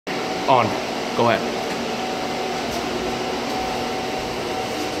On. Go ahead.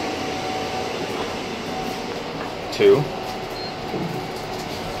 Two.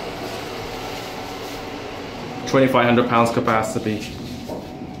 2,500 pounds capacity.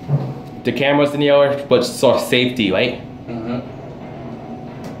 The camera's in the air, but sort of safety, right? Mm-hmm.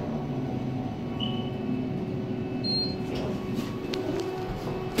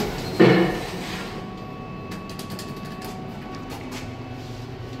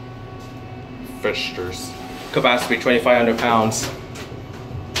 Fixtures. Capacity 2,500 pounds.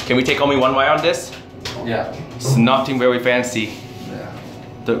 Can we take only one wire on this? Yeah. It's nothing very fancy. Yeah.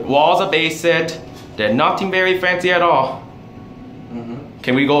 The walls are basic. They're nothing very fancy at all. Mm-hmm.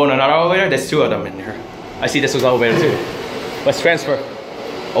 Can we go on another elevator? There's two of them in here. I see this was elevator too. Let's transfer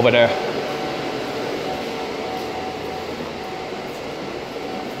over there.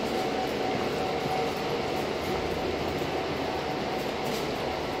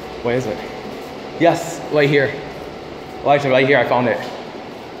 Where is it? Yes, right here. Right here, I found it.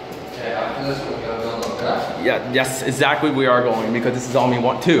 Okay, after this we're gonna go look at. Yeah, yes, exactly we are going because this is only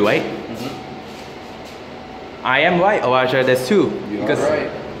one, two, right? Mm-hmm. I am right, Elijah, there's two. You are right.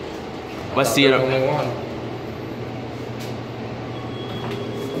 Let's see it. Only one.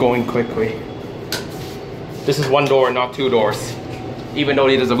 Going quickly. This is one door, not two doors. Even though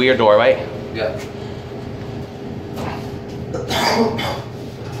it is a weird door, right? Yeah.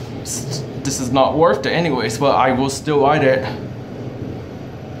 This is not worth it anyways, but I will still ride it.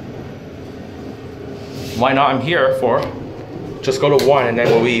 Why not? I'm here for. Just go to one and then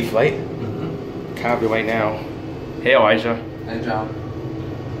we'll leave, right? Mm-hmm. Copy right now. Hey Elijah. Hey John.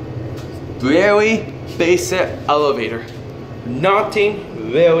 Very basic elevator.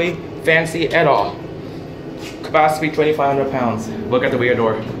 Nothing really fancy at all. Capacity 2,500 pounds. Look at the rear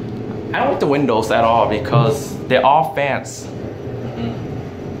door. I don't like the windows at all because they're all fans.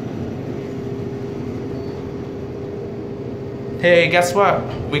 Hey, guess what?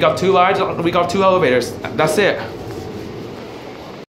 We got two lines, we got two elevators. That's it.